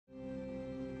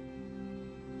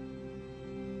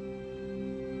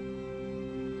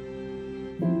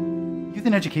Youth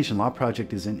and Education Law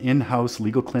Project is an in-house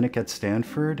legal clinic at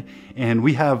Stanford, and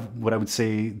we have what I would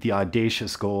say the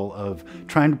audacious goal of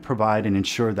trying to provide and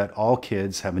ensure that all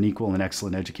kids have an equal and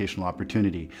excellent educational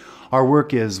opportunity. Our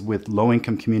work is with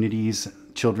low-income communities,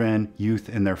 children, youth,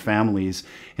 and their families,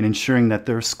 and ensuring that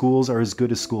their schools are as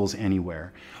good as schools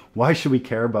anywhere. Why should we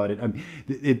care about it? I mean,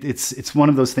 it's one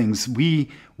of those things. We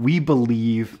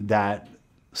believe that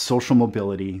social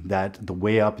mobility, that the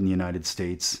way up in the United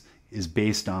States is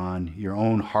based on your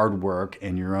own hard work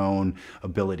and your own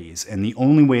abilities. And the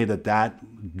only way that that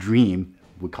dream,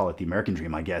 we call it the American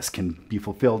dream, I guess, can be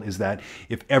fulfilled is that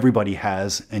if everybody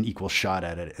has an equal shot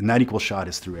at it. And that equal shot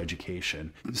is through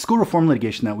education. The school reform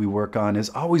litigation that we work on is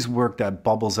always work that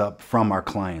bubbles up from our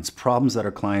clients, problems that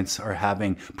our clients are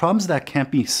having, problems that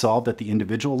can't be solved at the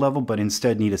individual level, but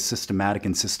instead need a systematic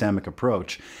and systemic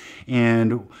approach.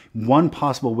 And one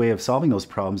possible way of solving those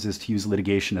problems is to use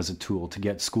litigation as a tool to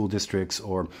get school districts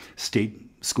or state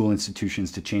school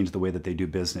institutions to change the way that they do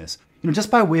business.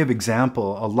 Just by way of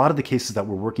example, a lot of the cases that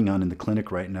we're working on in the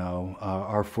clinic right now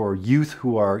are for youth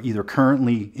who are either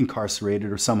currently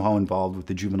incarcerated or somehow involved with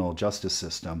the juvenile justice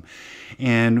system.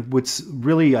 And what's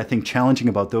really, I think, challenging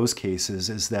about those cases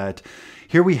is that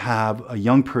here we have a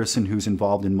young person who's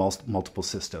involved in multiple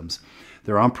systems.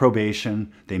 They're on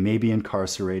probation, they may be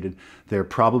incarcerated, they're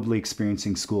probably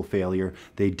experiencing school failure,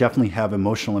 they definitely have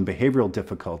emotional and behavioral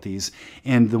difficulties.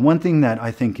 And the one thing that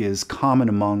I think is common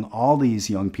among all these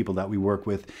young people that we work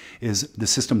with is the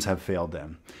systems have failed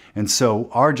them. And so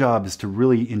our job is to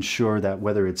really ensure that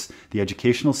whether it's the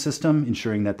educational system,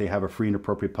 ensuring that they have a free and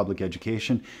appropriate public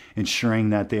education, ensuring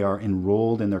that they are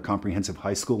enrolled in their comprehensive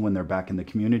high school when they're back in the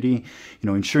community,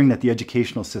 ensuring that the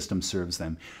educational system serves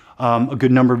them. A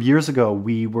good number of years ago,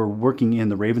 we were working in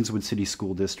the Ravenswood City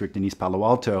School District in East Palo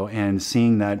Alto and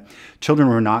seeing that children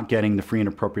were not getting the free and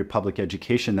appropriate public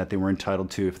education that they were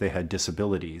entitled to if they had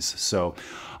disabilities. So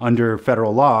under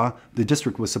federal law, the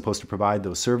district was supposed to provide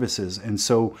those services. And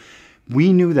so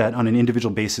we knew that on an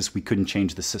individual basis, we couldn't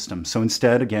change the system. So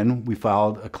instead, again, we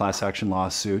filed a class action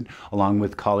lawsuit along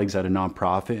with colleagues at a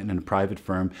nonprofit and a private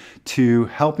firm to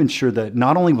help ensure that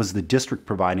not only was the district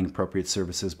providing appropriate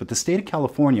services, but the state of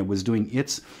California was doing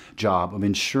its job of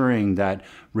ensuring that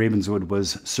Ravenswood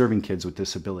was serving kids with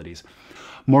disabilities.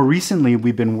 More recently,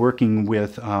 we've been working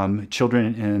with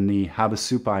children in the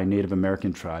Havasupai Native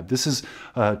American tribe. This is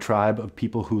a tribe of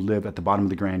people who live at the bottom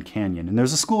of the Grand Canyon, and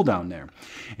there's a school down there.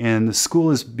 And the school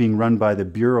is being run by the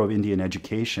Bureau of Indian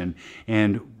Education,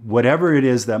 and whatever it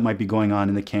is that might be going on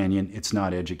in the canyon, it's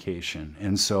not education.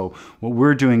 And so what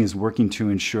we're doing is working to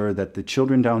ensure that the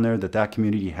children down there, that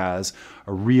community has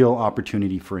a real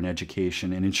opportunity for an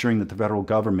education, and ensuring that the federal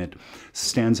government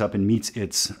stands up and meets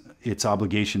its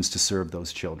obligations to serve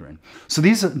those children. So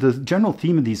the general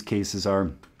theme of these cases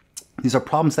are, these are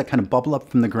problems that kind of bubble up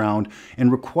from the ground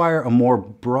and require a more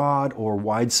broad or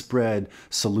widespread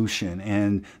solution,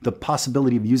 and the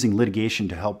possibility of using litigation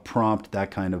to help prompt that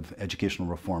kind of educational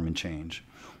reform and change.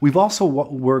 We've also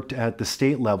worked at the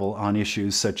state level on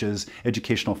issues such as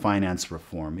educational finance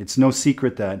reform. It's no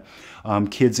secret that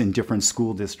kids in different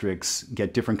school districts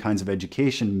get different kinds of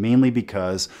education, mainly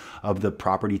because of the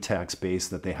property tax base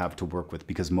that they have to work with,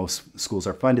 because most schools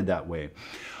are funded that way.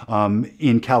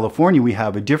 In California, we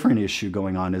have a different issue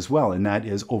going on as well, and that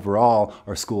is overall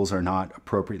our schools are not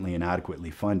appropriately and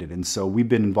adequately funded. And so we've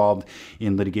been involved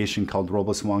in litigation called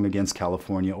Robles-Wong against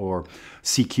California, or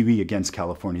CQE against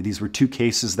California. These were two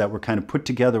cases that were kind of put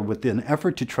together with an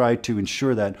effort to try to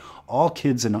ensure that all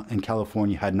kids in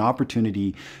California had an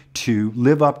opportunity to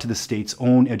live up to the state's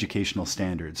own educational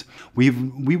standards. We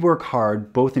work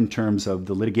hard both in terms of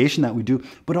the litigation that we do,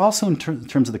 but also in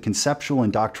terms of the conceptual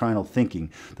and doctrinal thinking,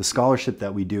 the scholarship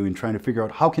that we do in trying to figure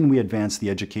out how can we advance the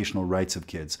educational rights of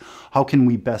kids? How can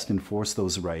we best enforce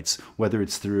those rights, whether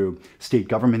it's through state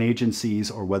government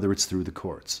agencies or whether it's through the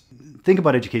courts? Think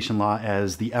about education law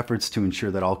as the efforts to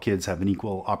ensure that all kids have an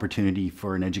equal opportunity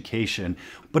for an education,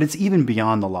 but it's even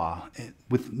beyond the law.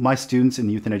 With my students in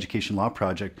the Youth and Education Law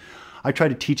Project, I try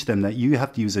to teach them that you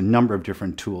have to use a number of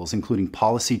different tools, including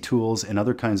policy tools and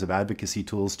other kinds of advocacy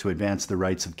tools to advance the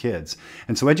rights of kids.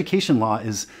 And so education law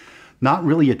is not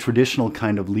really a traditional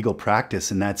kind of legal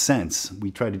practice in that sense.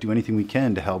 We try to do anything we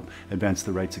can to help advance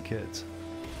the rights of kids.